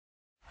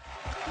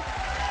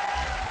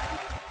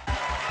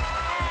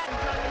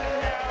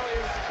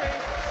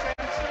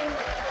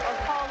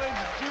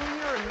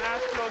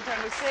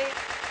see?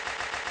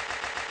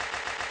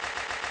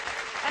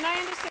 And I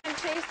understand,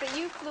 Chase, that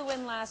you flew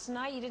in last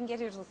night. You didn't get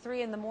here till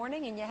 3 in the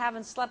morning, and you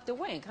haven't slept a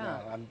wink, huh?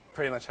 No, I'm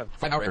pretty much have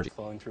energy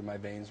flowing through my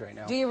veins right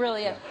now. Do you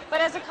really? Yeah.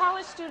 But as a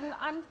college student,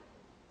 I'm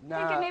Nah,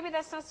 thinking maybe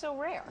that's not so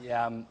rare.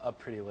 Yeah, I'm up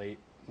pretty late,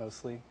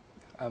 mostly.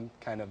 I'm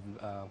kind of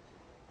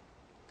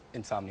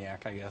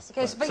insomniac, I guess.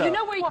 Okay, but so, you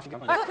know where you...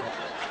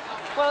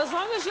 Well, as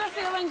long as you're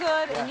feeling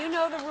good and Yeah. you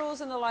know the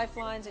rules and the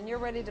lifelines and you're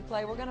ready to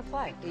play, we're going to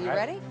play. Are you All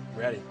right. ready?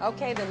 Ready.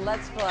 Okay, then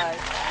let's play.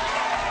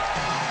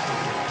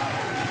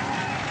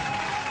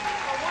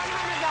 For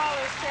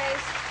 $100,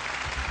 Chase,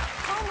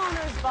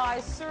 homeowners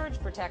buy surge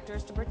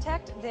protectors to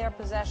protect their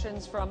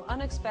possessions from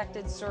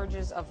unexpected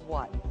surges of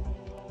what?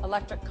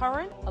 Electric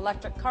current,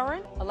 electric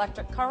current,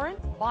 electric current,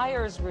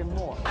 buyer's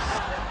remorse.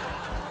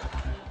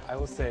 I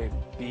will say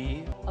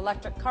B.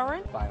 Electric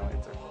current. Final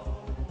answer.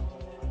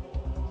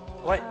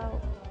 What?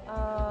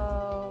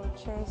 Oh,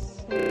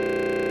 Chase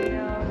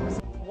knows.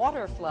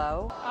 Water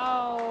flow.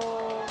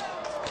 Oh,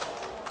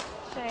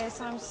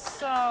 Chase, I'm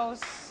so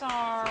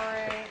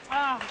sorry.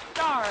 Oh,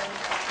 darn. I'm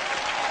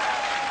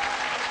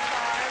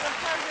sorry. The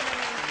president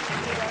needs to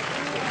do that.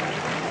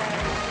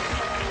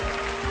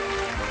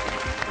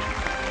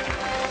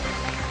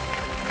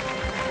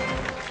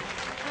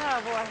 Oh,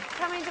 boy.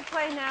 Coming to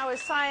play now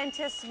is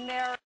scientist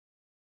Mary.